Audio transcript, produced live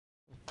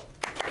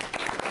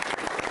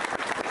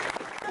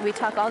We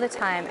talk all the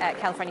time at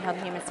California Health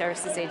and Human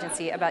Services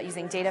Agency about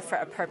using data for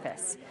a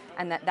purpose,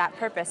 and that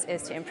purpose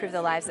is to improve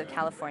the lives of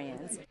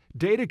Californians.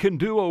 Data can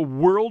do a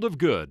world of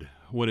good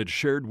when it's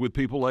shared with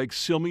people like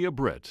Sylmia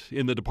Britt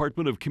in the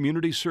Department of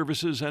Community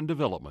Services and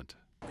Development.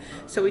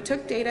 So we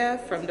took data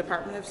from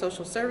Department of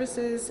Social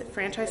Services,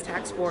 Franchise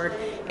Tax Board,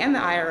 and the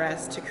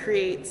IRS to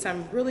create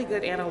some really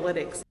good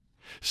analytics.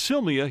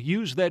 Sylmia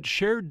used that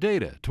shared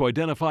data to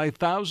identify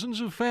thousands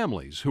of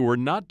families who were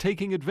not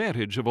taking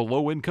advantage of a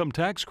low-income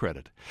tax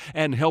credit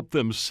and help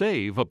them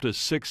save up to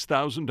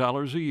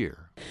 $6,000 a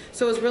year.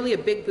 So it was really a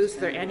big boost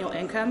to their annual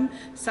income.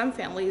 Some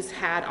families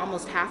had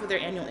almost half of their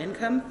annual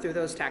income through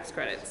those tax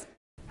credits.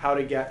 How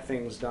to get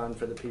things done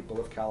for the people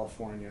of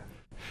California.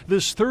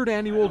 This third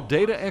annual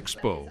Data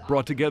Expo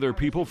brought together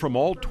people from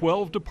all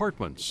 12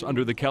 departments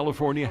under the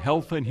California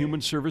Health and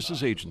Human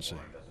Services Agency.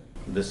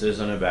 This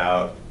isn't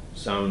about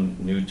some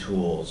new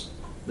tools.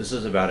 This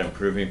is about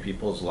improving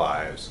people's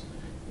lives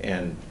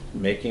and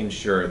making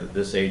sure that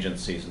this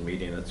agency is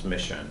meeting its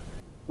mission.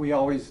 We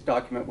always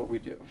document what we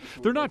do.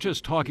 They're not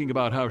just talking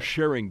about how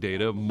sharing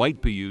data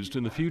might be used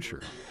in the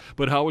future,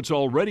 but how it's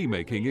already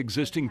making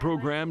existing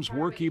programs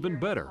work even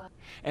better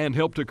and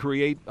help to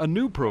create a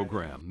new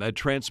program that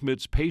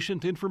transmits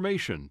patient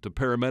information to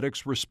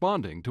paramedics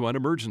responding to an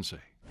emergency.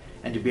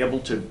 And to be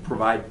able to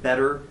provide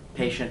better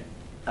patient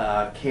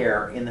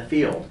care in the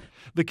field.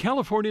 The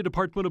California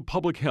Department of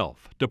Public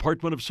Health,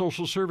 Department of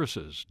Social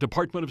Services,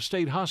 Department of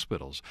State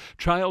Hospitals,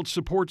 Child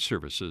Support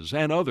Services,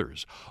 and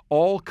others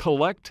all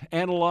collect,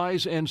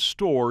 analyze, and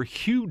store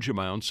huge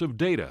amounts of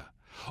data.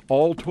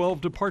 All 12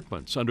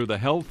 departments under the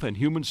Health and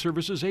Human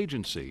Services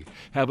Agency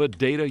have a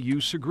data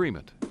use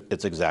agreement.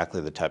 It's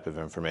exactly the type of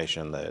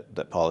information that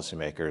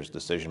policymakers,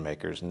 decision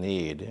makers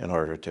need in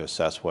order to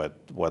assess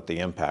what the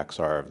impacts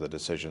are of the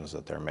decisions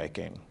that they're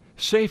making.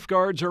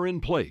 Safeguards are in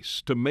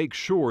place to make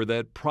sure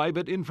that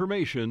private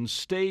information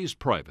stays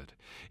private,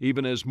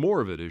 even as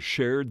more of it is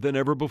shared than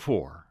ever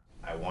before.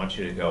 I want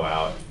you to go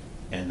out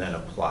and then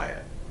apply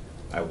it.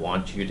 I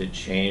want you to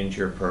change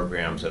your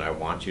programs, and I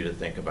want you to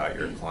think about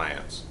your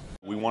clients.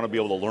 We want to be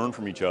able to learn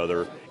from each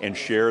other and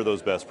share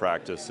those best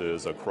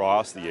practices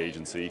across the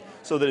agency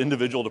so that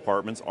individual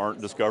departments aren't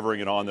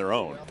discovering it on their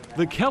own.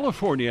 The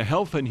California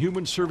Health and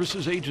Human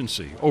Services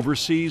Agency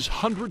oversees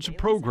hundreds of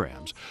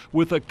programs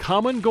with a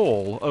common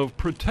goal of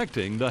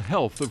protecting the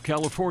health of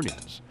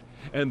Californians.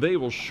 And they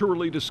will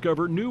surely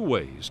discover new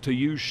ways to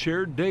use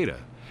shared data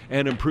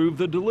and improve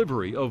the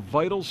delivery of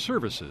vital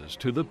services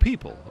to the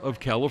people of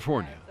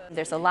California.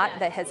 There's a lot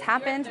that has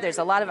happened, there's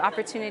a lot of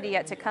opportunity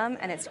yet to come,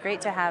 and it's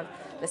great to have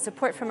the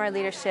support from our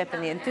leadership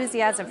and the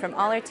enthusiasm from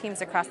all our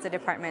teams across the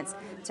departments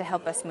to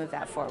help us move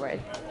that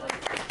forward.